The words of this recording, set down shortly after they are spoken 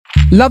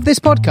Love this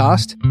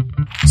podcast?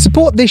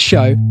 Support this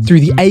show through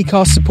the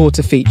Acast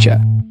supporter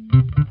feature.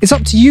 It's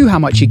up to you how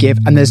much you give,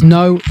 and there's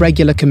no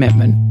regular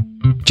commitment.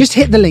 Just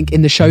hit the link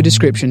in the show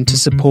description to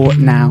support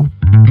now.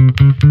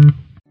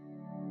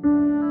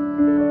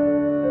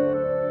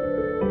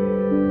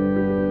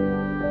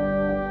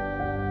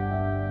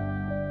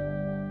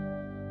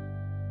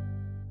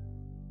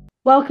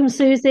 Welcome,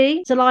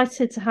 Susie.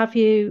 Delighted to have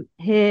you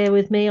here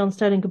with me on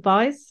Stolen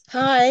Goodbyes.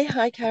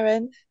 Hi,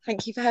 Karen.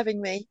 Thank you for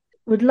having me.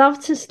 Would love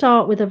to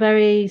start with a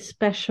very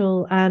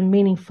special and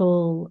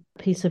meaningful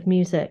piece of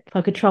music. If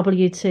I could trouble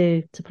you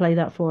to play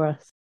that for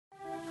us.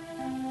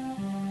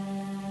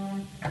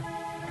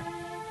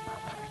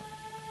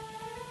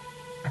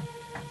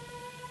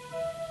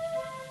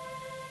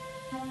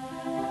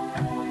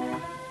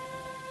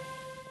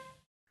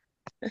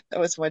 That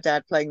was my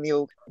dad playing the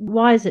organ.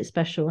 Why is it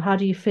special? How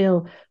do you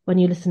feel when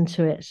you listen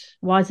to it?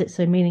 Why is it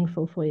so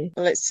meaningful for you?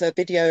 Well, it's a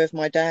video of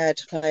my dad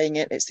playing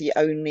it. It's the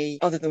only,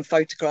 other than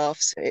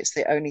photographs, it's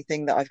the only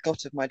thing that I've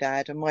got of my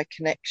dad. And my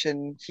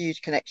connection,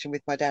 huge connection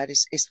with my dad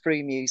is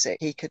through music.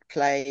 He could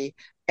play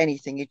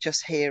anything, you'd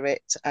just hear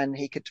it and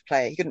he could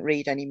play it. He couldn't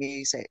read any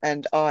music.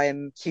 And I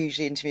am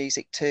hugely into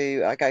music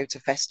too. I go to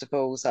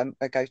festivals,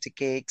 I go to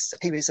gigs.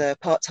 He was a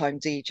part-time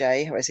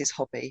DJ, or as his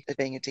hobby of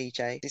being a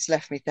DJ. He's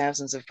left me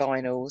thousands of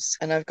vinyls,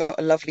 and I've got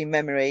a lovely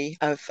memory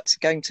of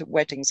going to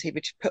weddings. He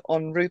would put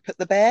on Rupert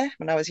the Bear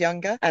when I was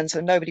younger, and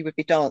so nobody would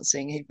be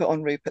dancing. He'd put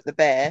on Rupert the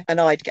Bear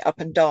and I'd get up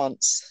and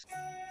dance.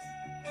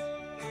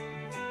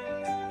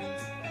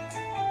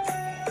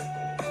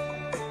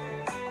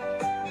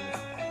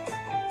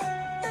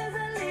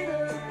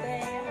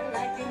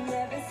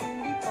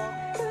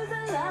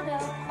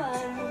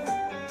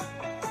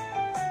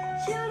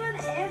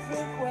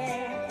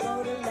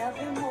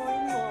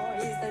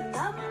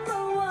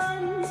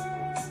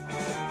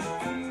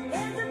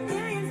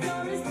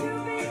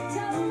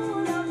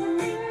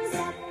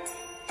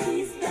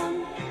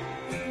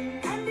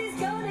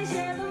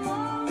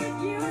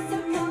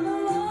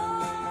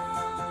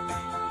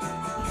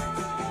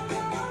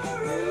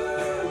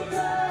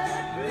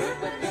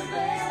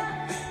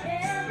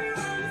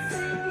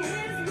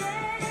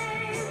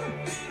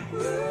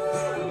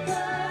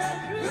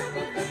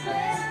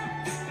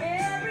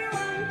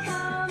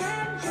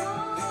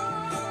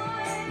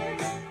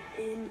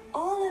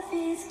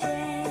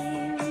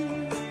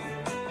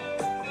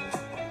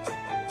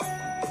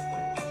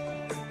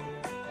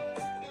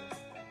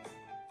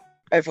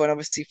 Everyone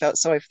obviously felt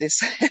sorry for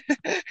this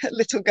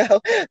little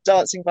girl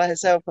dancing by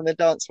herself on the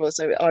dance floor.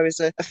 So I was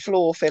a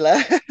floor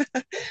filler.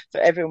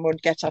 But everyone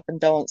would get up and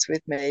dance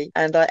with me.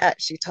 And I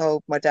actually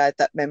told my dad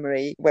that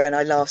memory when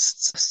I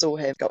last saw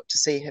him. Got to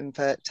see him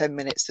for 10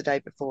 minutes the day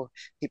before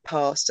he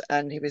passed.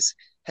 And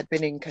had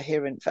been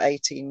incoherent for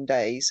 18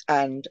 days,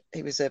 and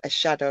he was a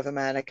shadow of a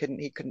man.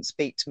 He couldn't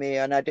speak to me,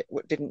 and I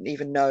didn't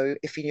even know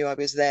if he knew I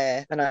was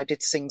there. And I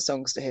did sing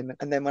songs to him,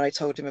 and then when I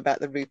told him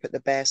about the Rupert the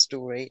Bear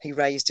story, he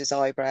raised his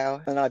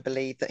eyebrow, and I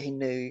believe that he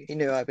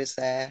knew I was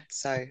there.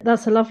 So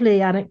that's a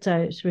lovely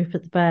anecdote,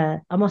 Rupert the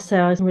Bear. I must say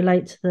I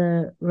relate to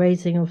the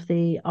raising of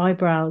the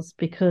eyebrows,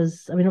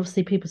 because I mean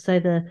obviously people say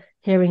the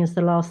hearing is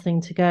the last thing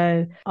to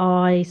go.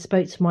 I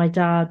spoke to my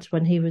dad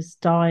when he was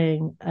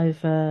dying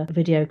over a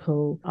video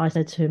call. I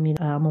said to him,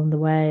 I'm on the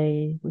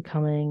way, we're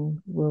coming,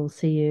 we'll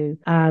see you.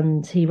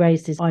 And he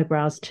raised his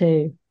eyebrows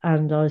too.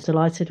 And I was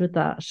delighted with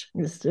that.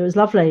 It was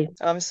lovely.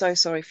 I'm so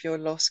sorry for your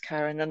loss,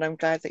 Karen, and I'm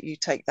glad that you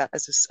take that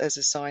as a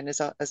sign,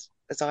 as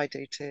I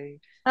do too.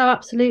 Oh,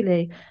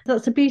 absolutely.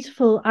 That's a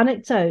beautiful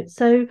anecdote.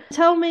 So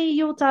tell me,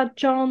 your dad,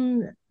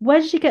 John, where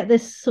did you get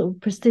this sort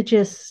of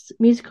prestigious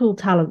musical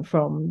talent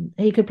from?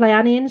 He could play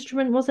any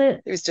instrument, was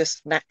it? It was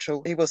just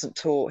natural. He wasn't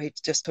taught. He'd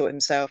just taught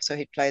himself. So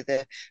he'd play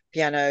the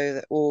piano,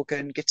 the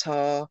organ,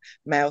 guitar,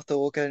 mouth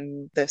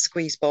organ, the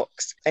squeeze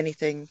box,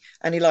 anything.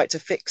 And he liked to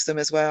fix them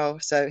as well.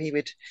 So he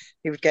would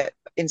get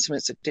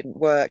instruments that didn't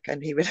work,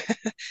 and he would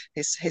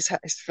his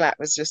flat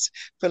was just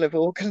full of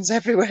organs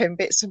everywhere in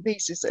bits and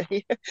pieces that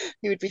he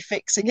would be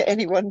fixing at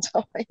any one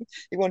time.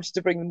 He wanted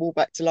to bring them all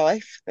back to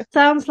life.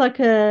 Sounds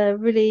like a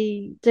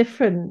really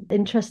different,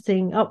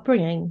 interesting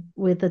upbringing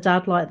with a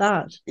dad like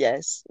that.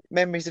 Yes,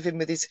 memories of him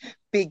with his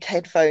big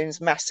headphones,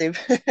 massive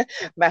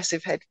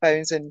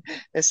headphones, and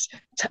just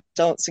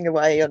dancing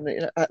away on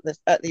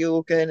at the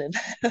organ.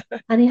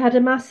 And he had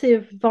a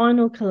massive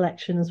vinyl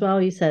collection as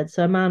well, you said,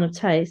 so a man of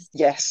taste.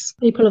 Yes.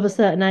 People of a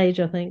certain age,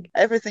 I think.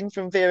 Everything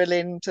from Vera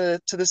Lynn to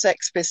the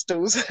Sex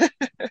Pistols.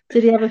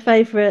 Did he have a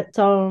favourite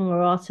song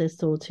or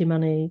artist, or too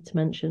many to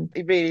mention?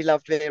 He really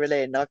loved Vera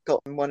Lynn. I've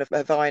got one of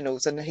her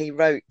vinyls, and he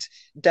wrote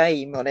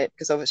Dame on it,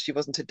 because obviously she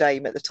wasn't a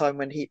dame at the time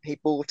when he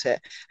bought it.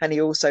 And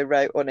he also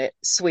wrote on it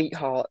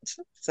Sweetheart.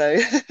 So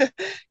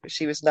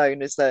she was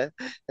known as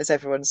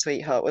everyone's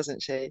sweetheart,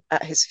 wasn't she?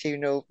 At his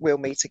funeral, We'll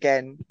Meet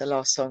Again, the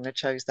last song, I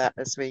chose that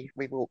as we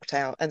walked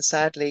out. And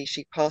sadly,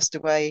 she passed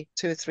away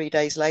 2 or 3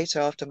 days later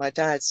after my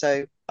dad.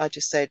 So I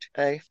just said,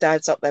 oh,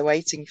 Dad's up there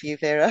waiting for you,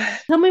 Vera.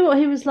 Tell me what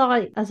he was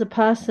like as a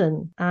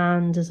person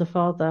and as a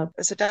father.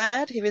 As a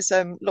dad, he was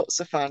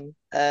lots of fun.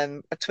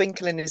 A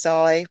twinkle in his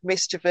eye,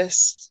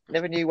 mischievous,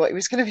 never knew what he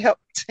was going to be up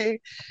to.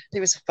 He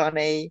was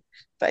funny,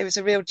 but he was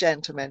a real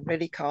gentleman,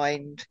 really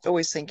kind,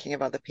 always thinking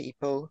of other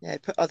people. Yeah,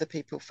 put other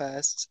people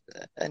first.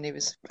 And he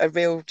was a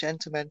real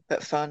gentleman,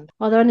 but fun.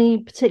 Are there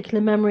any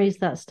particular memories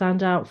that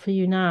stand out for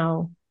you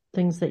now?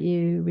 Things that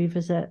you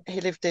revisit?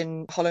 He lived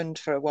in Holland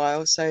for a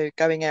while, so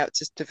going out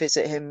to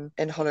visit him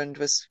in Holland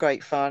was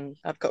great fun.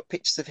 I've got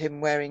pictures of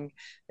him wearing,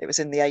 it was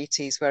in the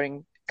 80s,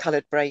 wearing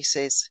coloured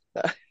braces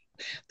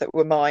that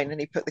were mine, and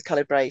he put the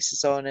coloured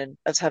braces on, and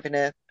us having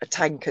a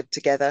tankard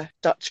together,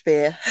 Dutch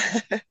beer.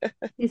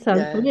 He sounds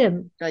Yeah,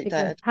 brilliant. great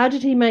dad. How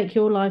did he make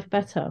your life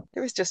better?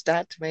 It was just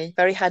dad to me,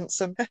 very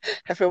handsome.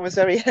 Everyone was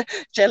very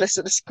jealous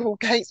at the school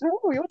gates.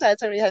 Oh, your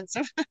dad's very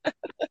handsome.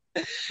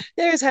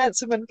 Yeah, he was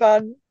handsome and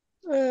fun.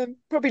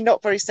 Probably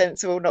not very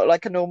sensible, not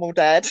like a normal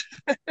dad.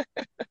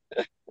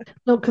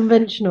 Not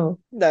conventional.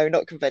 No,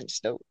 not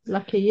conventional.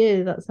 Lucky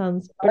you. That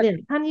sounds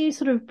brilliant. Can you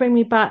sort of bring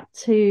me back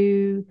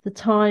to the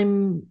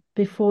time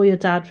before your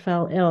dad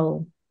fell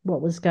ill?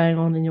 What was going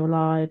on in your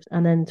lives,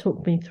 and then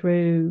talk me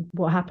through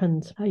what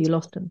happened, how you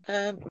lost him.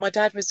 My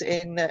dad was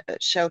in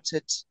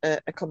sheltered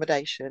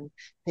accommodation.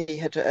 He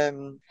had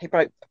he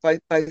broke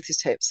both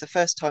his hips. The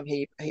first time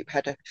he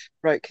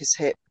broke his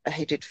hip,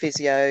 he did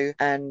physio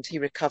and he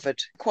recovered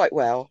quite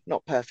well,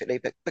 not perfectly,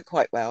 but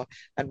quite well,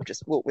 and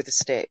just walked with a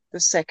stick. The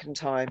second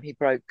time he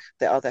broke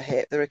the other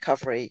hip, the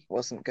recovery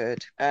wasn't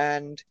good,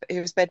 and he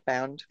was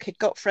bedbound. He'd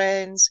got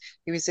friends.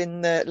 He was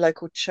in the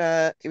local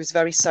church. He was a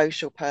very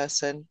social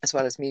person as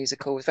well as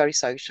musical. Was very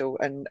social,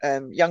 and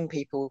young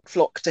people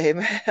flocked to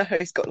him.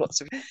 He's got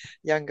lots of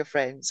younger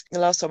friends. The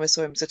last time I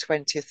saw him was the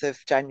 20th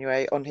of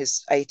January on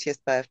his 80th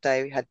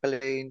birthday. We had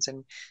balloons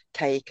and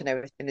cake and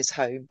everything in his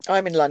home.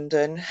 I'm in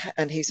London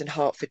and he's in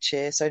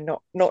Hertfordshire, so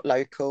not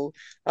local.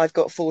 I've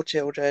got 4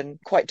 children,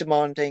 quite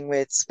demanding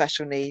with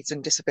special needs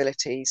and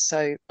disabilities.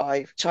 So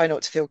I try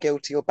not to feel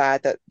guilty or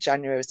bad that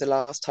January was the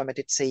last time I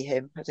did see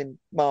him. As in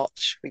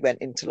March, we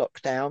went into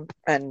lockdown,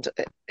 and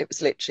it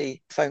was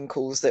literally phone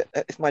calls that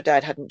if my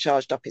dad hadn't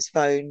charged up his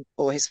phone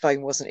or his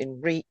phone wasn't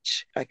in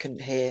reach, I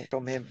couldn't hear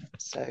from him.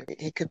 So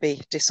he could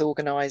be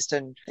disorganized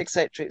and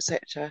etc.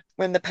 etc.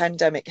 When the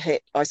pandemic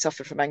hit, I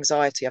suffered from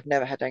anxiety. I've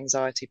never had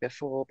anxiety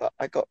before, but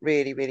I got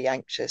really, really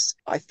anxious.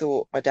 I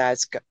thought my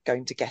dad's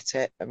going to get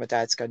it and my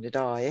dad's going to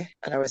die.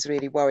 And I was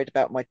really worried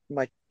about my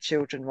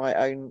children, my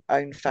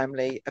own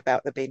family,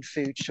 about there being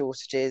food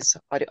shortages.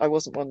 I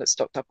wasn't one that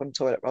stocked up on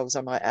toilet rolls,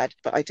 I might add,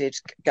 but I did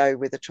go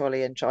with a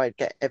trolley and try and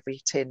get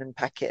every tin and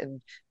packet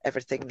and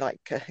everything,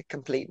 like a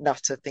complete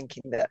nutter,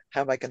 thinking that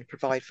how am I going to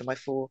provide for my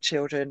 4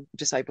 children,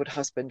 disabled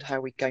husband, how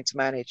are we going to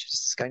manage?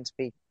 This is going to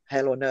be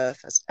hell on earth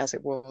as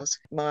it was.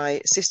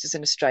 My sister's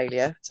in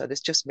Australia, so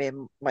there's just me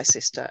and my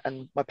sister,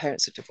 and my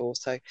parents are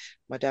divorced, so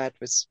my dad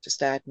was just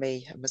dad,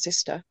 me and my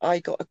sister. I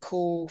got a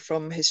call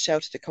from his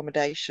sheltered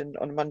accommodation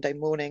on a Monday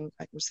morning,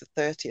 it was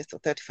the 30th or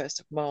 31st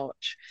of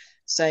March,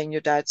 saying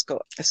your dad's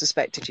got a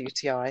suspected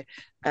UTI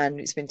and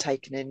it's been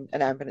taken in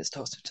an ambulance to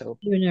hospital.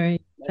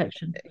 Urinary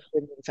infection.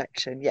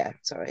 Infection, yeah,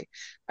 sorry.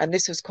 And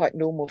this was quite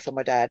normal for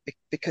my dad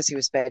because he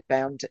was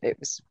bedbound. It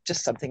was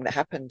just something that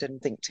happened,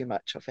 and think too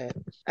much of it.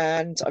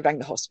 And I rang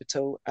the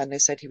hospital and they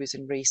said he was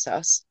in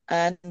resus.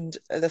 And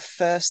the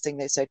first thing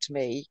they said to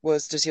me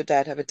was, does your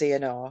dad have a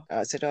DNR?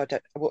 I said, oh,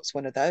 what's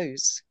one of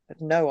those? I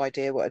had no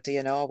idea what a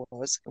DNR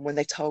was. And when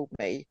they told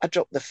me, I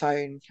dropped the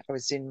phone. I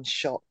was in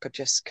shock. I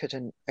just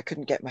couldn't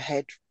get my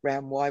head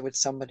around why would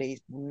somebody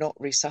not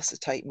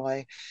resuscitate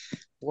my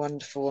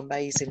wonderful,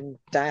 amazing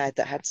dad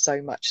that had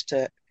so much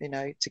to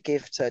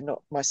give to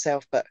not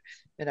myself, but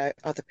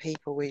other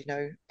people. We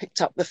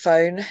picked up the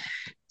phone,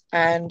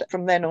 and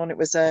from then on it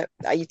was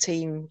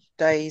 18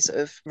 days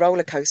of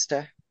roller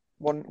coaster.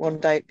 One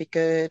day it'd be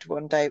good,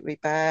 one day it'd be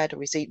bad, or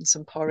he's eaten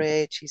some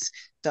porridge, he's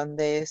done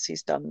this,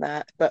 he's done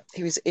that. But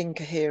he was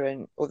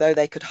incoherent. Although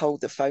they could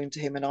hold the phone to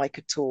him and I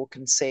could talk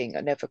and sing,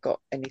 I never got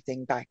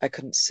anything back. I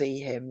couldn't see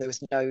him. There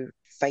was no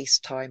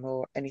FaceTime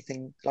or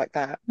anything like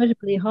that.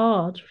 Incredibly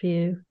hard for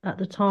you at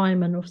the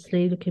time, and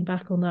obviously looking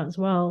back on that as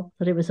well,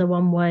 that it was a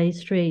one-way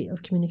street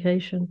of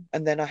communication.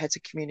 And then I had to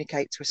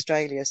communicate to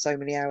Australia so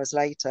many hours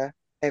later,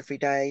 every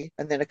day.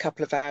 And then a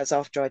couple of hours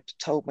after I'd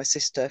told my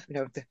sister,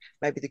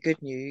 maybe the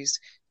good news,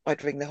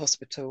 I'd ring the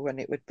hospital and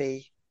it would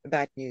be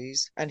bad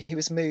news. And he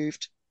was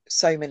moved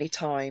so many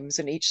times,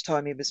 and each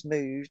time he was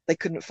moved, they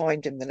couldn't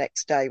find him the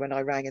next day when I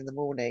rang in the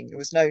morning. There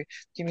was no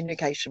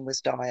communication,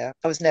 was dire.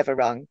 I was never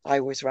rung. I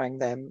always rang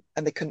them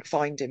and they couldn't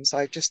find him. So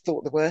I just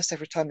thought the worst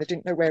every time. They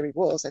didn't know where he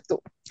was. I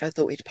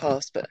thought he'd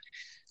passed, but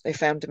they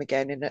found him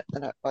again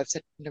and I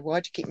said, why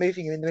do you keep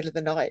moving him in the middle of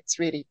the night? It's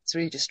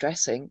really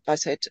distressing. I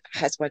said,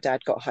 has my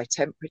dad got high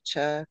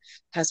temperature?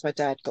 Has my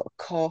dad got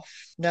a cough?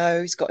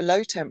 No, he's got a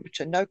low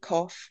temperature, no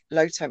cough,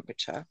 low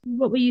temperature.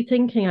 What were you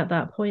thinking at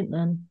that point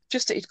then?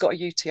 Just that he'd got a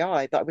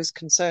UTI, but I was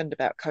concerned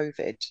about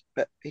COVID,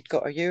 but he'd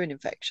got a urine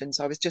infection.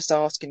 So I was just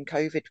asking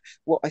COVID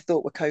what I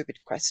thought were COVID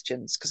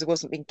questions because I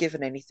wasn't being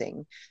given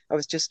anything. I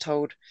was just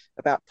told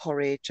about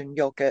porridge and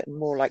yogurt and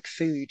more like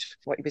food,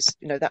 what he was,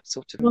 that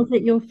sort of. Was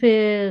it your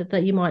fear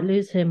that you might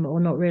lose him or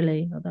not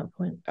really at that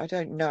point? I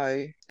don't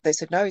know. They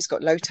said, no, he's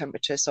got low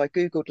temperature. So I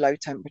Googled low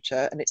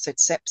temperature and it said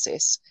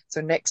sepsis. So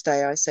next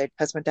day I said,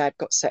 has my dad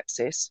got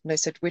sepsis? And they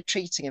said, we're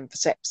treating him for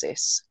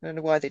sepsis. I don't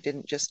know why they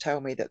didn't just tell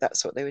me that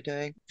that's what they were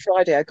doing.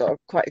 Friday, I got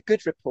quite a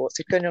good report.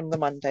 So it'd gone on the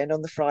Monday and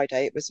on the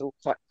Friday, it was all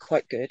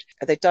quite good.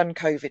 They'd done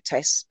COVID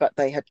tests, but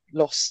they had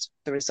lost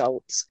the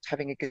results,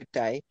 having a good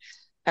day.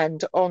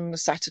 And on the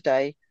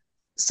Saturday,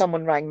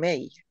 someone rang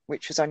me,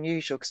 which was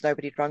unusual because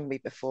nobody had rung me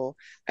before.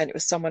 And it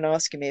was someone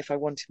asking me if I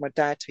wanted my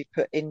dad to be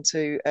put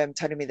into,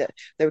 telling me that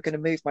they were going to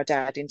move my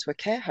dad into a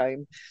care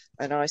home.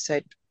 And I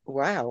said,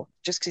 wow,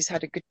 just because he's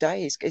had a good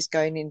day, he's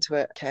going into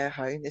a care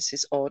home. This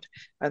is odd.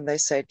 And they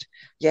said,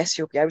 yes,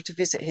 you'll be able to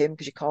visit him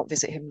because you can't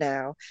visit him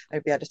now. And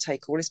you'll be able to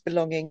take all his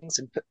belongings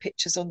and put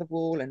pictures on the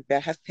wall and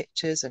have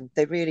pictures. And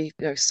they really,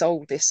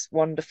 sold this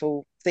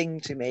wonderful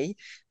thing to me.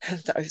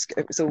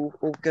 It was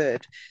all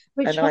good.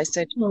 Which and I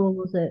said,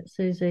 was it,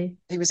 Susie?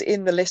 he was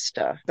in the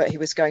Lister, but he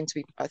was going to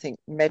be, I think,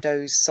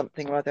 Meadows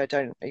something or other. I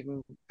don't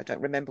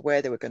remember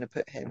where they were going to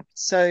put him.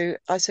 So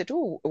I said,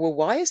 oh, well,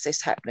 why is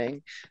this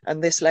happening?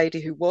 And this lady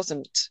who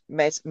wasn't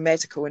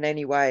medical in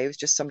any way, it was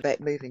just some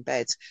moving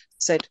beds,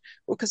 said,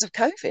 well, because of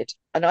COVID.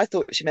 And I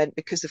thought she meant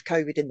because of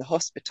COVID in the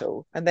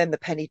hospital. And then the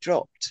penny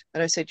dropped.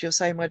 And I said, you're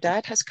saying my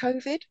dad has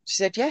COVID? She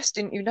said, yes,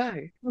 didn't you know?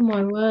 Oh,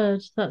 my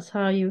word. That's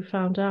how you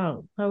found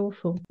out. How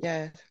awful.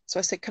 Yeah. So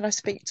I said, can I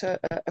speak to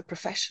a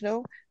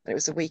professional? And it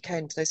was a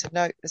weekend. They said,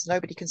 no, there's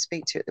nobody can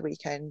speak to you at the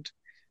weekend.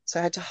 So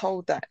I had to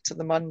hold that to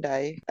the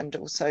Monday and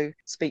also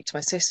speak to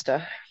my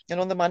sister. And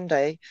on the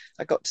Monday,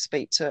 I got to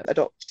speak to a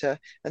doctor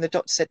and the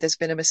doctor said, there's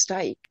been a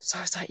mistake. So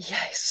I was like,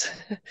 yes,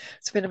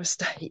 it's been a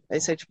mistake. They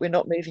said, we're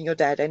not moving your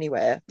dad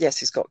anywhere. Yes,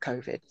 he's got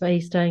COVID. But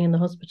he's staying in the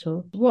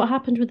hospital. What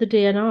happened with the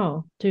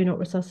DNR? Do not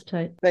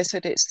resuscitate. They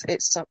said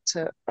it's up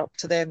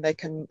to them. They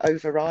can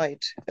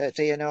override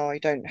DNR. You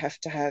don't have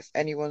to have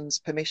anyone's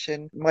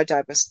permission. My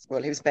dad was,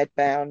 he was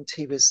bedbound.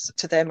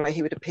 To them,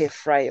 he would appear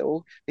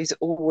frail. He's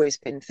always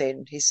been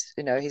thin. He's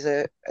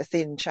a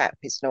thin chap.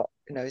 He's not,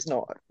 he's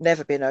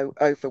never been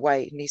overweight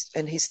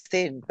and he's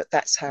thin, but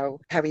that's how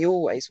he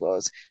always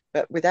was.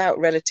 But without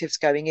relatives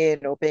going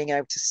in or being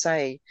able to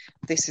say,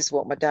 this is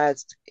what my dad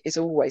is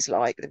always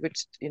like,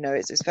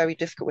 it's very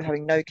difficult with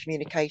having no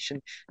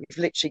communication. You've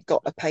literally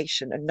got a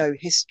patient and no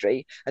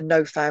history and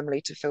no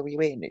family to fill you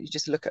in. You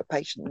just look at a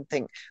patient and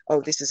think,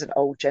 oh, this is an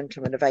old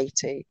gentleman of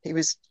 80. He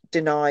was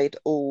denied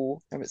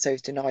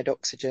denied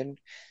oxygen.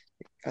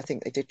 I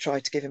think they did try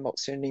to give him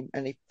oxygen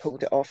and he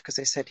pulled it off because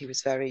they said he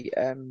was very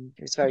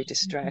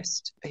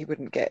distressed. He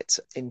wouldn't get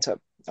into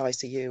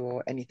ICU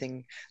or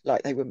anything,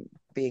 like they wouldn't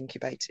be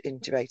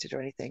intubated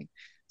or anything.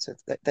 So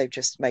they've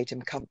just made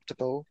him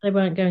comfortable. They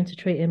weren't going to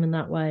treat him in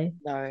that way.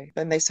 No.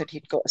 Then they said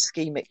he'd got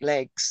ischemic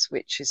legs,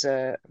 which is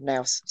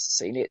now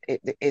seen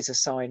it is a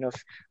sign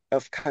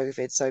of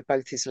COVID. So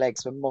both his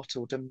legs were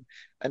mottled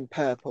and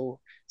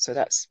purple. So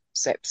that's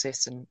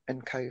sepsis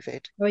and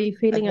COVID. How are you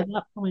feeling at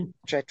that point?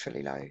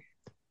 Dreadfully low.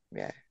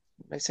 Yeah,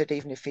 they said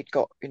even if he'd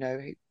got,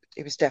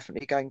 he was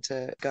definitely going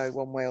to go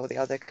one way or the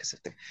other because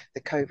of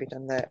the COVID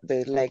and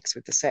the legs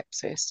with the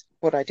sepsis.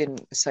 What I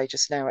didn't say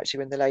just now, actually,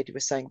 when the lady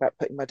was saying about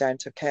putting my dad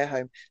into a care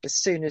home, as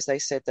soon as they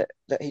said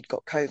that he'd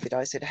got COVID,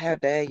 I said, how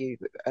dare you?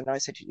 And I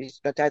said,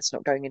 my dad's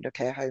not going into a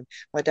care home.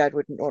 My dad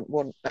wouldn't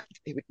want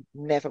he would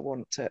never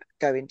want to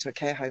go into a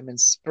care home and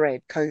spread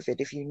COVID.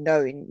 If you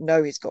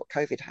know he's got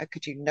COVID, how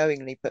could you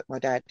knowingly put my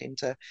dad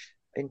into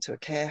a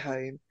care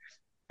home?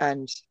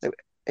 And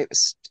it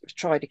was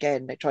tried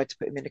again. They tried to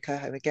put him in a care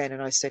home again.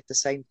 And I said the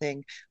same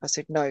thing. I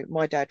said, no,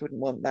 my dad wouldn't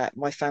want that.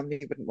 My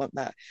family wouldn't want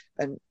that.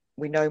 And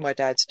we know my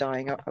dad's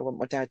dying. I want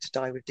my dad to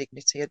die with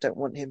dignity. I don't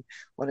want him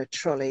on a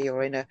trolley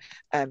or in an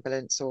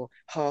ambulance or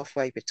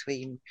halfway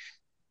between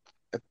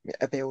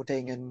a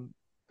building and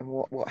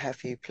what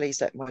have you.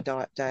 Please let my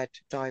dad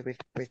die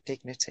with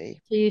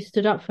dignity. So you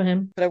stood up for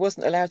him? But I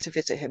wasn't allowed to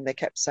visit him. They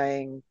kept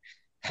saying,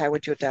 how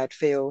would your dad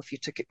feel if you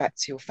took it back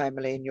to your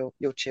family and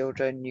your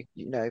children?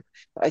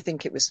 I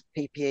think it was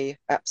PPE,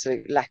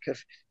 absolute lack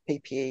of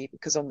PPE,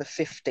 because on the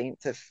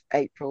 15th of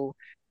April,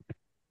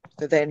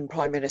 the then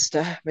Prime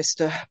Minister,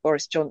 Mr.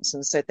 Boris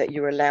Johnson, said that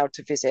you were allowed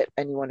to visit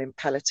anyone in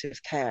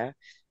palliative care.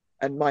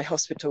 And my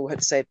hospital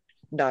had said,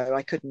 no,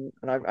 I couldn't.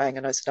 And I rang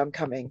and I said, I'm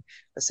coming.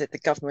 I said, the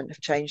government have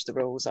changed the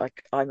rules.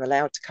 I'm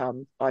allowed to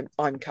come.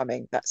 I'm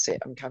coming. That's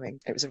it. I'm coming.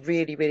 It was a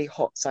really, really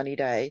hot, sunny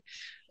day.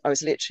 I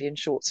was literally in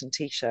shorts and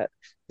t-shirt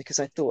because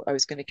I thought I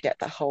was going to get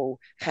the whole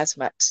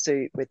hazmat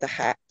suit with the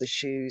hat, the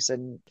shoes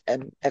and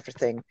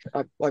everything.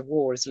 I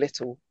wore as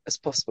little as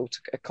possible to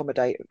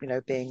accommodate,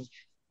 being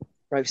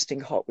roasting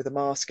hot with a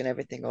mask and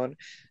everything on.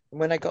 And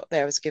when I got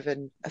there, I was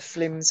given a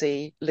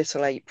flimsy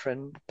little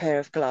apron, pair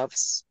of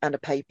gloves, and a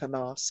paper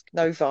mask.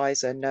 No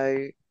visor,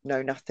 no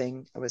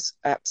nothing. I was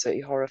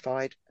absolutely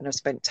horrified, and I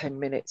spent 10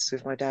 minutes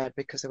with my dad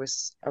because I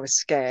was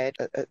scared.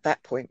 At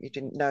that point, you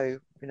didn't know,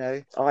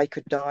 I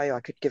could die.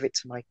 I could give it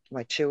to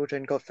my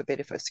children. God forbid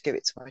if I was to give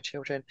it to my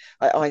children.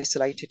 I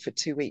isolated for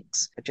 2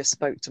 weeks. I just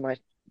spoke to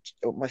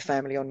my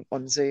family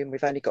on Zoom.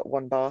 We've only got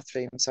one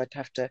bathroom, so I'd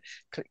have to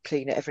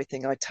clean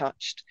everything I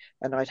touched,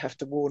 and I'd have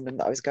to warn them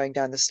that I was going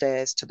down the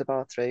stairs to the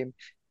bathroom,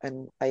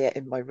 and I ate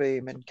in my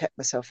room and kept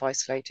myself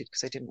isolated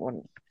because I didn't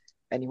want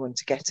anyone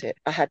to get it.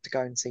 I had to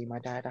go and see my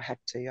dad.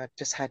 I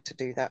just had to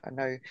do that. I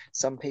know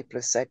some people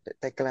have said that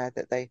they're glad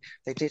that they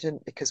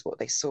didn't, because what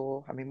they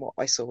saw, I mean, what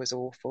I saw was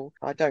awful.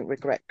 I don't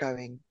regret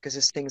going because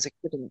there's things I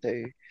couldn't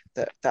do.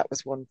 That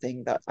was one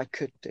thing that I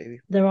could do.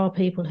 There are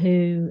people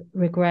who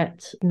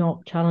regret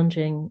not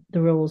challenging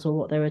the rules or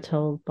what they were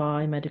told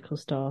by medical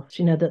staff,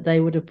 that they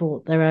would have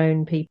brought their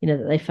own people,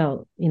 that they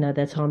felt,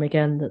 their time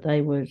again, that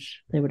they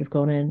would have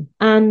gone in.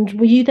 And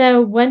were you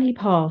there when he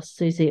passed,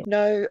 Susie?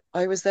 No,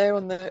 I was there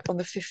on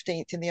the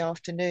 15th in the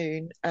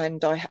afternoon,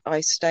 and I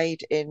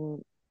stayed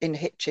in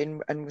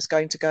Hitchin and was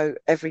going to go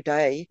every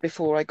day.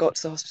 Before I got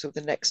to the hospital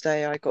the next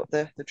day, I got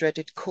the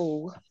dreaded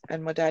call,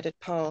 and my dad had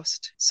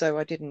passed. So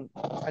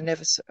I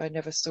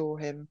never saw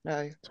him.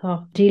 No.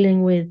 Tough.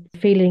 Dealing with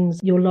feelings,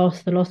 the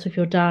loss of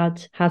your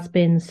dad has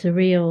been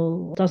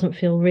surreal, doesn't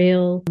feel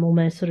real,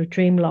 almost sort of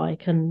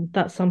dreamlike. And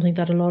that's something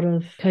that a lot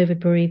of COVID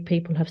bereaved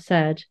people have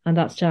said. And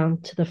that's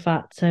down to the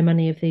fact so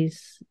many of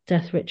these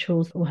death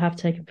rituals or have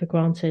taken for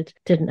granted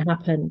didn't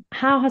happen.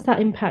 How has that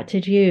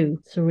impacted you,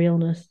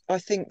 surrealness? I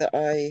think that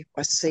I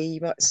see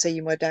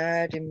my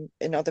dad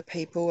in other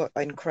people,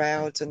 in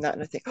crowds and that,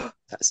 and I think, oh,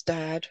 that's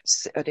dad.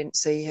 I didn't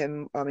see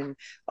him. I mean,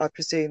 I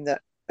presume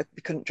that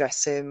we couldn't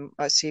dress him.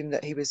 I assumed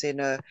that he was in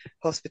a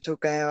hospital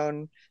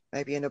gown,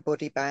 maybe in a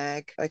body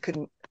bag. I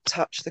couldn't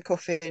touch the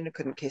coffin. I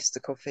couldn't kiss the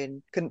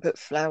coffin. Couldn't put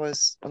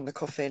flowers on the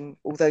coffin.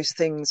 All those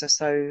things are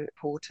so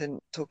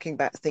important. Talking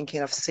back,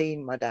 thinking I've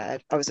seen my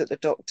dad. I was at the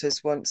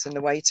doctor's once in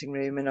the waiting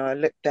room, and I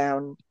looked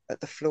down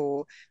at the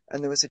floor,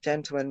 and there was a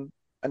gentleman,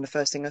 and the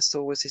first thing I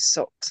saw was his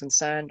socks and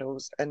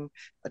sandals, and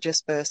I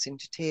just burst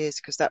into tears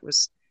because that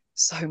was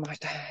so my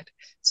dad,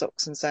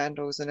 socks and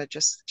sandals, and I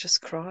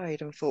just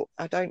cried and thought,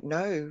 I don't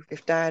know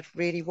if dad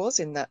really was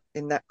in that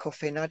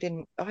coffin. I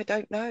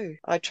don't know.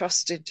 I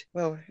trusted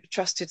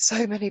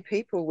so many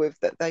people with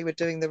that they were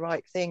doing the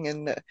right thing,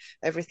 and that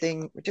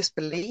everything, just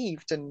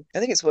believed. And I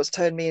think it's what's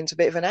turned me into a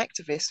bit of an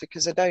activist,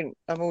 because I'm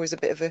always a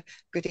bit of a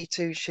goody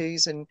two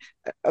shoes and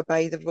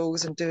obey the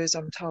rules and do as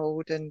I'm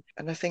told, and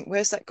I think,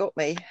 where's that got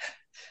me?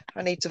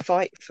 I need to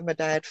fight for my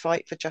dad,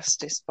 fight for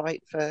justice,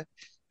 fight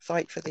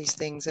for these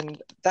things,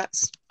 and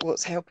that's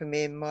what's helping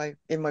me in my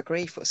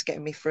grief, what's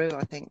getting me through.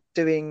 I think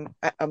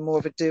I'm more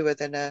of a doer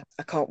than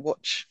I can't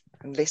watch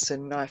and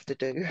listen. I have to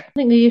do. I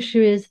think the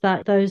issue is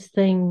that those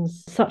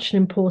things, such an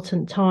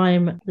important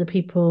time, the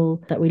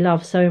people that we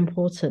love, so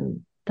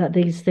important, that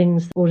these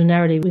things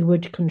ordinarily we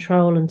would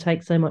control and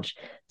take so much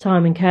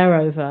time and care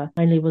over.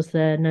 Only was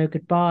there no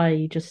goodbye.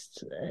 You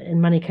just, in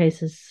many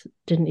cases,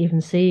 didn't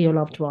even see your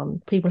loved one.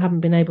 People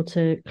haven't been able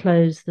to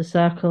close the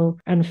circle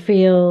and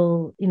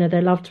feel,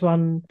 their loved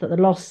one, that the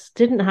loss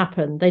didn't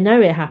happen. They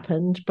know it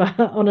happened, but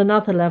on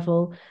another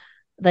level,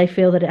 they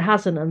feel that it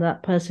hasn't, and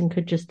that person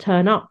could just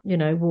turn up,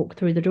 walk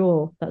through the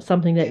door. That's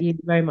something that you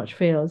very much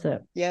feel, is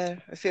it? Yeah,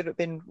 I feel I've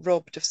been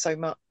robbed of so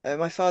much.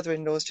 My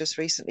father-in-law's just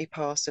recently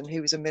passed, and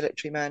he was a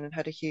military man and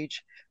had a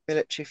huge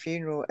military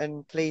funeral.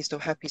 And pleased or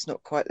happy is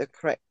not quite the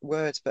correct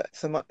words, but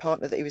for my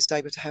partner, that he was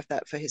able to have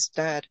that for his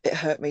dad, it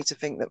hurt me to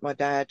think that my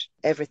dad,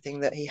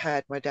 everything that he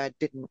had, my dad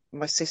didn't.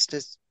 My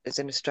sister's is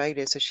in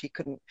Australia, so she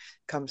couldn't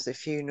come to the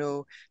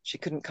funeral. She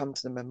couldn't come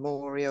to the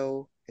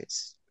memorial.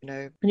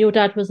 And your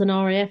dad was an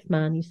RAF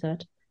man, you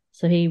said,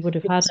 so he would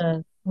have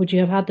would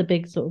you have had the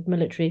big sort of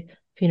military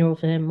funeral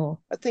for him more?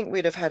 I think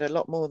we'd have had a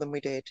lot more than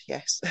we did,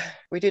 yes.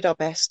 We did our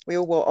best. We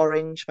all wore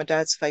orange, my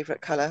dad's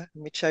favourite colour,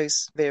 and we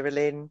chose Vera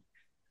Lynn.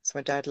 So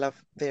my dad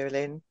loved Vera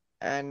Lynn.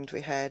 And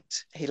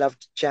he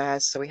loved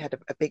jazz, so we had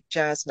a big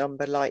jazz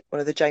number, like one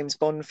of the James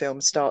Bond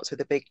films starts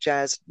with a big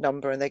jazz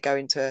number and they go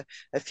into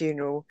a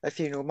funeral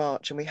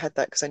march. And we had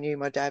that because I knew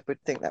my dad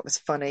would think that was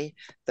funny,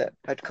 that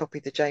I'd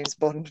copied the James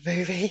Bond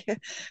movie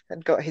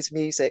and got his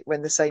music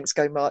when the Saints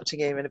go marching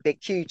in, and a big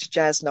huge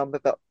jazz number,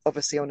 but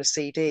obviously on a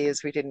CD,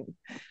 as we didn't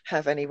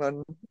have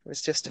anyone. It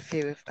was just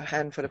a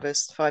handful of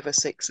us, 5 or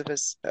 6 of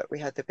us, but we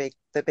had the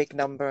big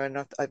number. And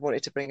I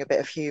wanted to bring a bit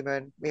of humour,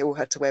 and we all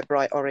had to wear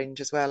bright orange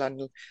as well,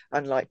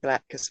 unlike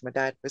black, because my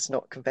dad was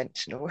not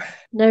conventional.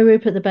 No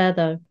Rupert the Bear,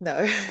 though?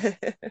 No.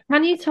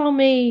 Can you tell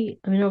me,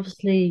 I mean,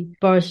 obviously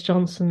Boris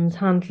Johnson's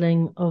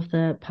handling of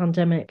the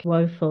pandemic,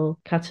 woeful,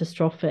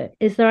 catastrophic.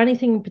 Is there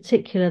anything in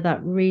particular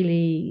that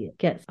really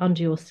gets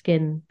under your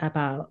skin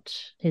about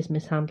his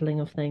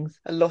mishandling of things?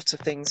 A lot of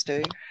things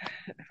do,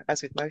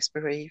 as with most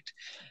bereaved.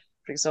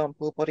 For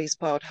example, bodies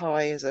piled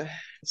high is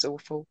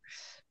awful.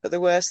 But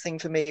the worst thing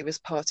for me was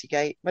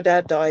Partygate. My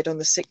dad died on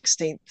the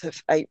 16th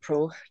of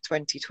April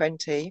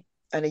 2020.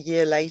 And a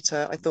year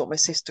later, I thought my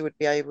sister would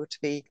be able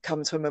to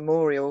come to a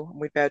memorial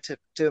and we'd be able to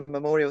do a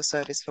memorial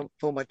service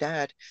for my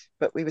dad.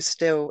 But we were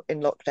still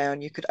in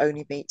lockdown. You could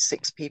only meet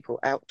 6 people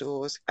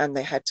outdoors and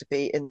they had to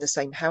be in the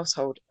same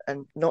household.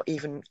 And not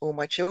even all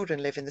my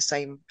children live in the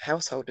same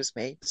household as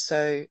me.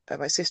 So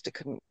my sister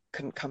couldn't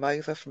come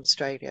over from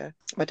Australia.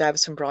 My dad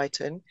was from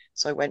Brighton.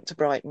 So I went to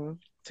Brighton,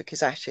 took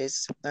his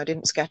ashes. I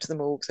didn't scatter them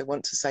all because I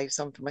want to save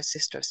some for my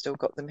sister. I've still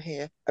got them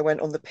here. I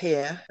went on the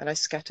pier and I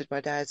scattered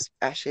my dad's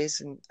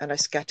ashes and I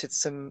scattered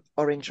some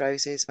orange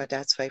roses, my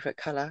dad's favourite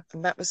colour.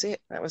 And that was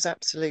it. That was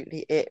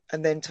absolutely it.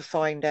 And then to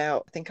find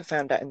out, I think I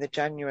found out in the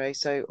January,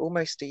 so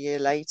almost a year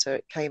later,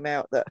 it came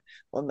out that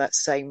on that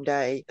same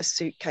day, a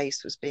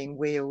suitcase was being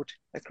wheeled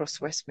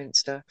across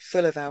Westminster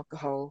full of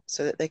alcohol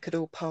so that they could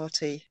all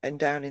party in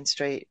Downing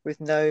Street with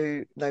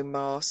no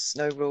masks,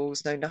 no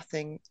rules, no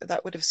nothing.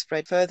 That would have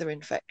spread further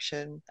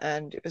infection,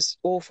 and it was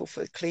awful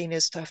for the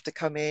cleaners to have to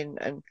come in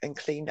and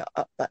clean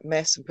up that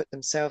mess and put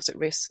themselves at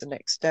risk the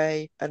next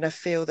day. And I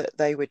feel that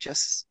they were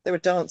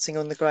dancing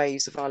on the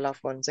graves of our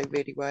loved ones. They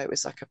really were. It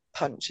was like a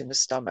punch in the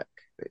stomach.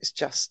 It was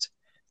just,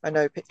 I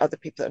know other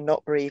people that are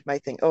not bereaved may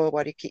think, oh,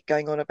 why do you keep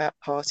going on about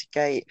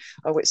Partygate?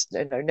 Oh, it's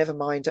never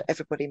mind.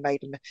 Everybody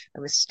made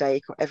a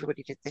mistake, or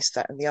everybody did this,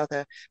 that, and the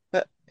other.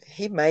 But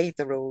he made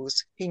the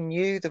rules. He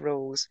knew the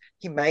rules.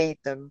 He made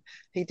them.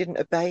 He didn't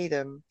obey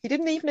them. He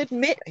didn't even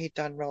admit he'd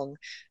done wrong.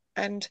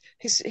 And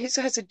his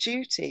has a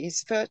duty.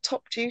 His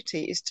top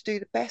duty is to do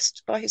the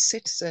best by his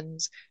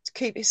citizens, to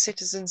keep his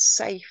citizens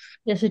safe.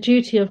 Yes, a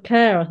duty of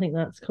care, I think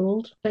that's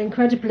called. But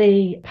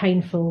incredibly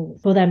painful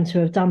for them to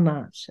have done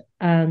that.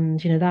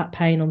 And, that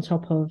pain on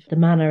top of the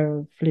manner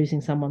of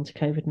losing someone to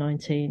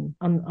COVID-19.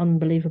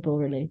 Unbelievable,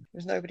 really.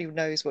 There's nobody who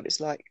knows what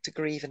it's like to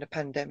grieve in a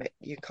pandemic.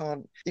 You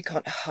can't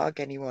hug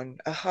anyone.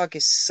 A hug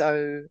is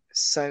so,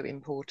 so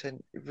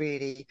important,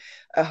 really.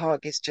 A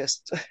hug is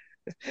just...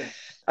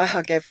 I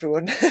hug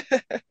everyone.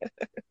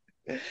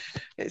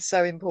 It's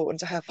so important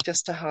to have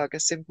just a hug, a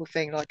simple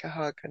thing like a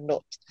hug, and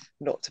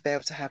not to be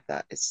able to have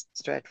that. It's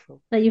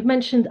dreadful. Now, you've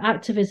mentioned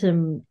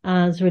activism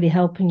as really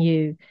helping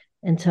you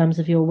in terms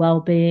of your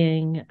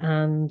well-being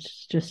and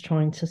just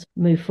trying to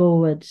move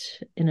forward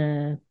in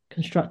a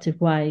constructive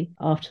way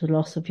after the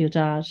loss of your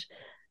dad.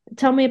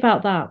 Tell me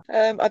about that.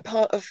 I'm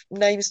part of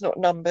Names Not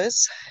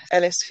Numbers.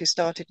 Ellis, who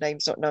started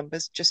Names Not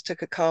Numbers, just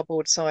took a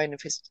cardboard sign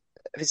of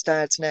his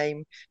dad's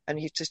name, and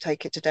he just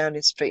take it to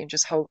Downing Street and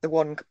just hold the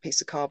one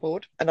piece of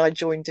cardboard. And I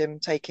joined him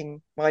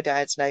taking my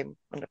dad's name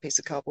on a piece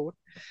of cardboard.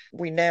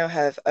 We now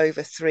have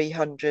over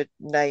 300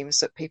 names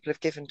that people have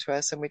given to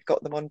us, and we've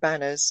got them on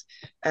banners,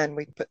 and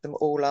we put them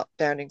all up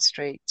Downing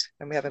Street,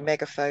 and we have a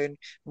megaphone,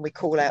 and we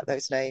call out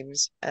those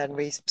names, and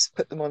we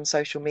put them on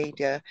social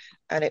media,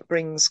 and it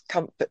brings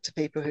comfort to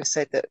people who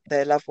said that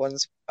their loved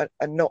ones are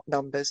not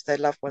numbers, their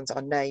loved ones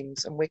are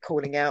names, and we're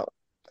calling out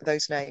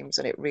those names,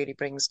 and it really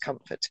brings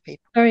comfort to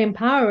people. Very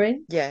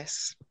empowering.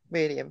 Yes,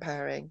 really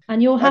empowering.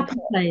 And your happy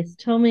place,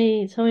 tell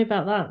me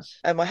about that.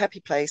 And my happy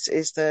place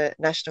is the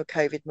National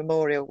COVID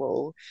Memorial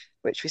Wall,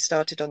 which we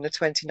started on the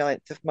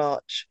 29th of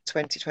March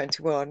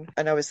 2021,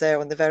 and I was there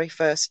on the very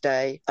first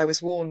day. I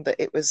was warned that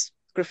it was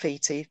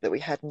graffiti, that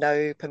we had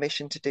no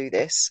permission to do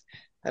this.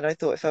 And I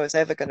thought if I was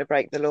ever going to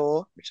break the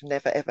law, which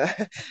never ever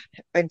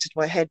entered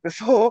my head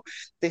before,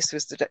 this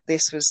was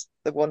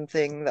the one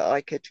thing that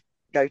I could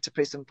go to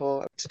prison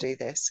for, to do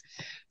this.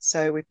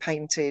 So we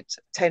painted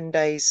 10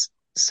 days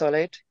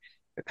solid.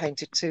 We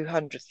painted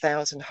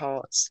 200,000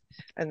 hearts,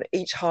 and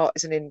each heart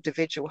is an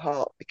individual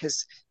heart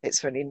because it's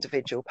for an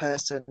individual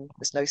person.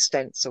 There's no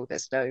stencil,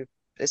 there's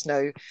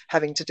no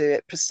having to do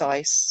it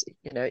precise.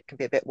 It can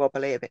be a bit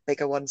wobbly, a bit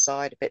bigger one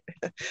side, a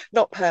bit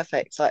not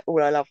perfect like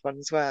all our loved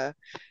ones were.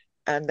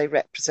 And they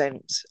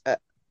represent a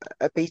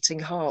beating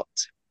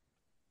heart.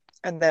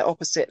 And they're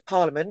opposite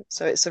Parliament.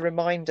 So it's a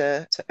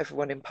reminder to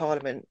everyone in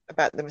Parliament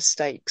about the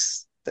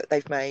mistakes that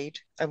they've made.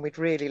 And we'd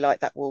really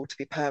like that wall to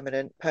be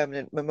permanent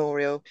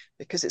memorial,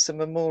 because it's a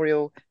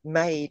memorial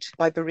made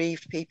by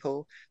bereaved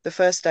people. The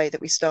first day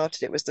that we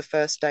started it was the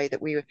first day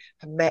that we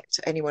met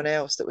anyone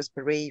else that was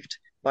bereaved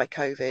by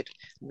COVID.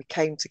 We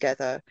came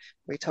together,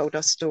 we told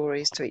our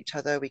stories to each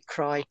other, we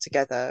cried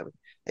together.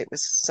 It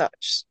was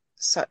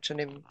such an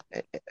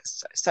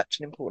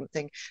important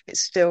thing.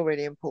 It's still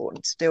really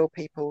important. Still,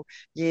 people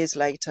years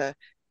later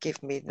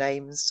give me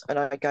names, and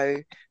I go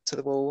to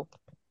the wall,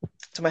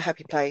 to my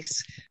happy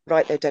place,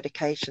 write their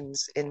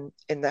dedications in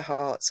their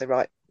hearts. They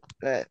write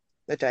the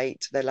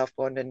date, their loved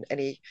one, and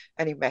any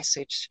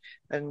message.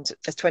 And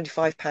there's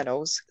 25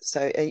 panels,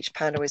 so each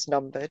panel is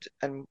numbered,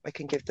 and I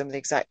can give them the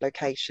exact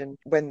location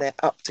when they're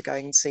up to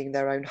going and seeing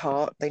their own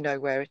heart. They know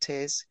where it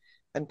is.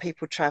 and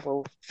people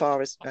travel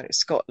far as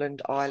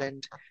Scotland,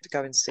 Ireland to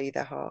go and see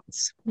their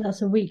hearts.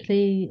 That's a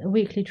weekly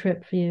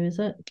trip for you, is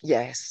it?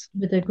 Yes.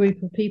 With a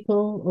group of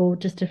people or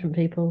just different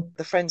people?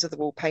 The Friends of the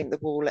Wall paint the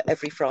wall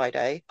every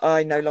Friday.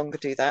 I no longer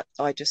do that.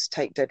 I just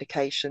take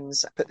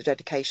dedications, put the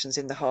dedications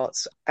in the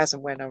hearts as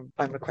and when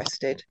I'm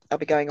requested. I'll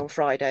be going on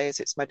Friday as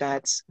it's my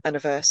dad's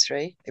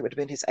anniversary. It would have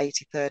been his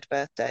 83rd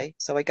birthday.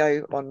 So I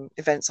go on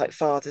events like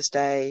Father's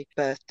Day,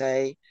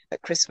 birthday.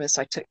 At Christmas,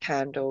 I took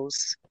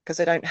candles because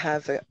I don't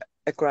have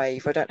a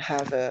grave. I don't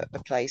have a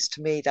place.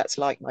 To me, that's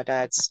like my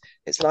dad's.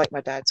 It's like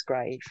my dad's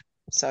grave.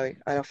 So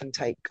I often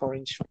take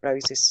orange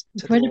roses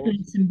to the wall.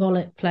 Incredibly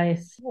symbolic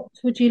place. What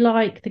would you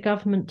like the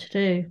government to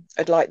do?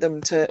 I'd like them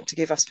to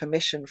give us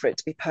permission for it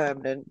to be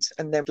permanent,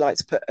 and then like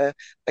to put a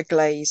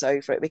glaze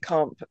over it. We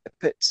can't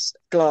put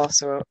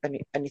glass or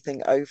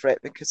anything over it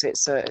because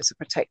it's a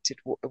protected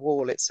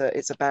wall. It's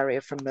a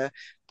barrier from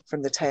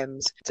the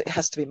Thames. So it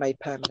has to be made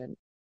permanent.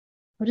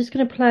 I'm just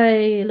going to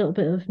play a little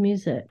bit of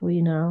music for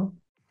you now.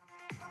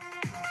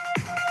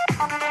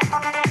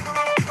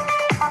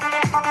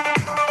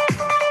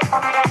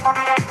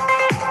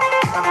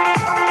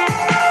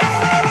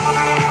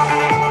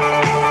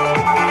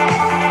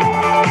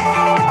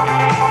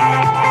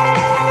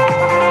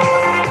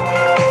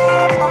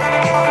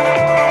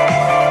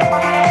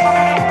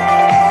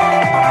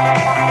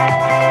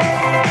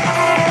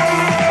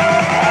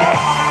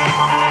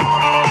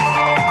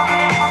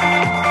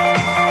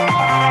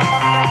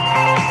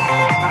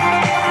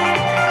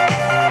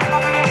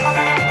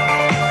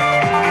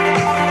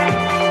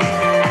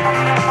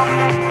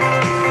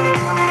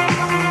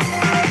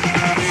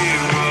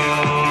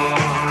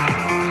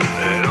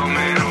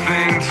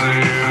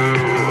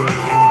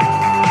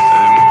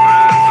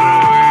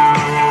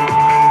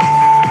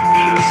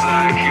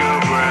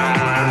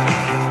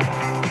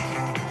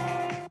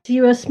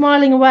 You were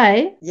smiling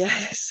away.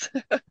 Yes.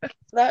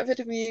 That bit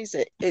of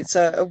music, it's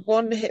a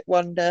one-hit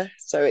wonder,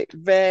 so it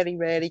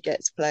rarely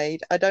gets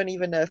played. I don't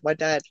even know if my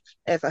dad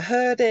ever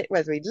heard it,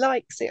 whether he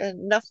likes it,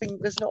 and nothing.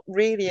 There's not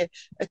really a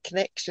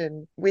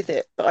connection with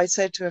it. But I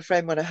said to a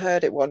friend when I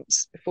heard it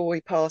once before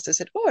he passed, I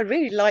said, "Oh, I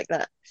really like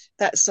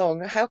that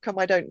song. How come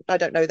I don't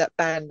know that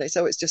band?"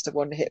 So it's just a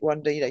one-hit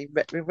wonder. We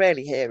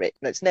rarely hear it.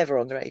 It's never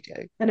on the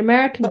radio. An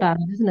American band,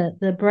 isn't it?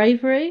 The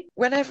Bravery.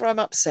 Whenever I'm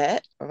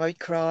upset, or I'm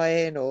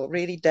crying, or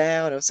really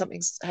down, or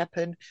something's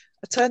happened,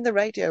 I turn the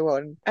radio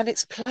on and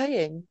it's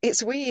playing.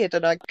 It's weird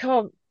and I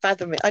can't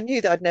fathom it. I knew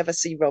that I'd never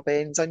see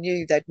robins. I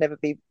knew there'd never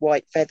be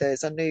white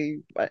feathers. I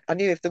knew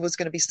if there was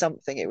going to be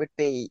something, it would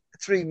be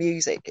through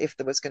music. If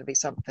there was going to be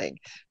something,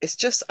 it's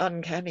just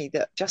uncanny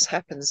that just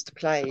happens to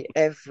play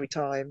every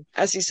time.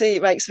 As you see,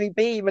 it makes me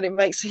beam and it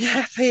makes me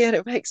happy and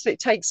it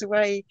takes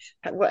away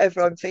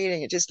whatever I'm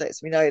feeling. It just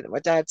lets me know that my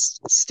dad's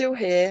still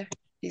here.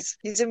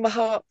 He's in my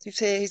heart. He's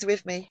here. He's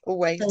with me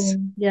always. So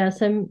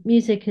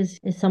music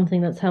is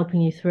something that's helping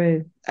you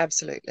through.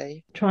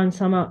 Absolutely. Try and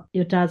sum up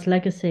your dad's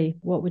legacy.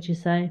 What would you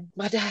say?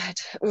 My dad,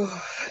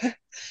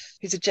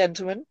 he's a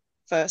gentleman,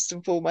 first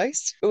and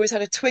foremost. Always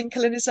had a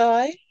twinkle in his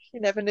eye.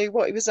 You never knew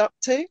what he was up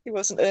to. He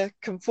wasn't a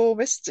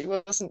conformist. He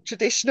wasn't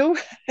traditional.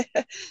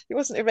 He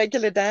wasn't a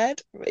regular dad.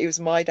 He was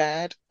my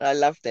dad. I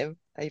loved him.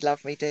 He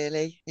loved me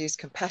dearly. He was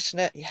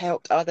compassionate. He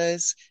helped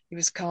others. He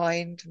was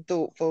kind and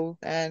thoughtful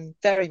and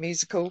very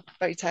musical,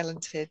 very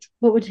talented.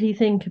 What would he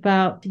think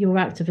about your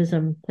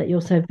activism, that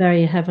you're so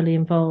very heavily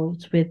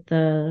involved with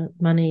the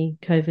Money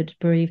COVID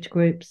bereaved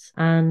groups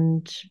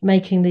and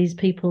making these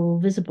people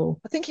visible?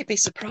 I think he'd be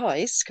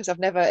surprised because I've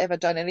never ever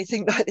done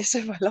anything like this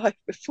in my life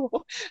before.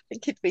 I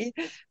think he'd be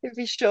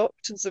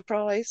shocked and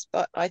surprised,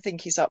 but I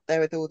think he's up there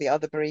with all the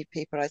other bereaved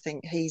people. I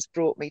think he's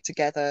brought me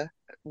together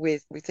we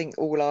think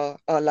all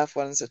our loved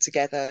ones are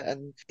together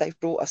and they've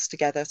brought us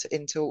together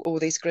into all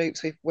these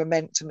groups. We're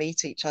meant to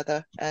meet each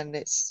other and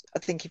I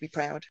think he'd be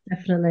proud.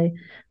 Definitely.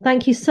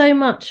 Thank you so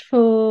much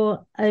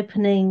for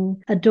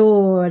opening a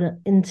door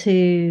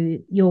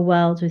into your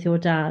world with your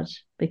dad,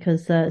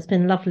 because it's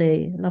been a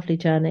lovely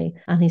journey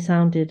and he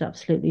sounded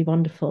absolutely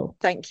wonderful.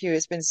 Thank you.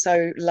 It's been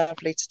so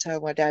lovely to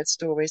tell my dad's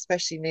story,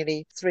 especially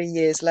nearly 3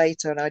 years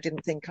later, and I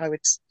didn't think I would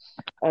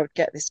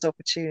get this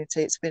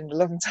opportunity. It's been a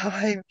long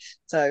time,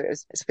 so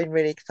it's been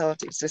really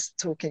cathartic just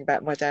talking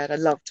about my dad. I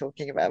love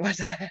talking about my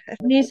dad.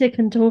 Music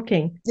and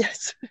talking.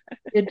 Yes.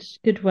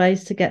 Good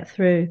ways to get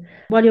through.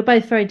 Well, you're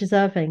both very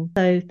deserving.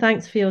 So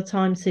thanks for your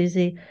time,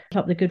 Susie. Keep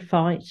up the good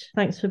fight.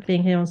 Thanks for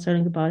being here on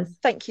Stolen Goodbyes.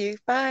 Thank you.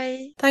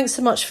 Bye. Thanks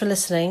so much for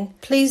listening.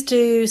 Please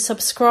do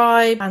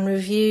subscribe and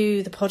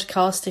review the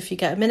podcast if you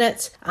get a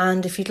minute.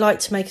 And if you'd like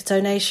to make a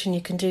donation,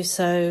 you can do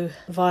so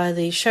via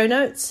the show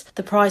notes.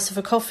 The price of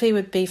a coffee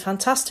would be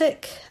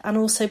fantastic. And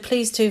also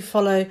please do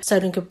follow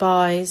Stolen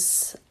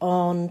Goodbyes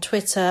on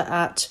Twitter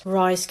at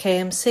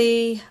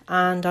RiseKMC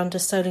and under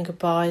Stolen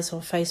Goodbyes on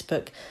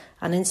Facebook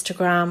and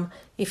Instagram.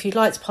 If you'd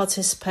like to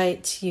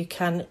participate, you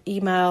can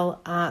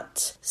email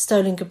at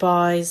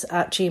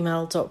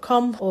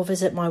stolengoodbyes@gmail.com or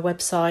visit my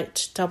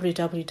website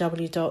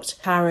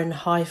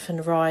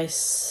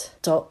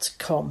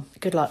www.karen-rice.com.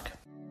 Good luck.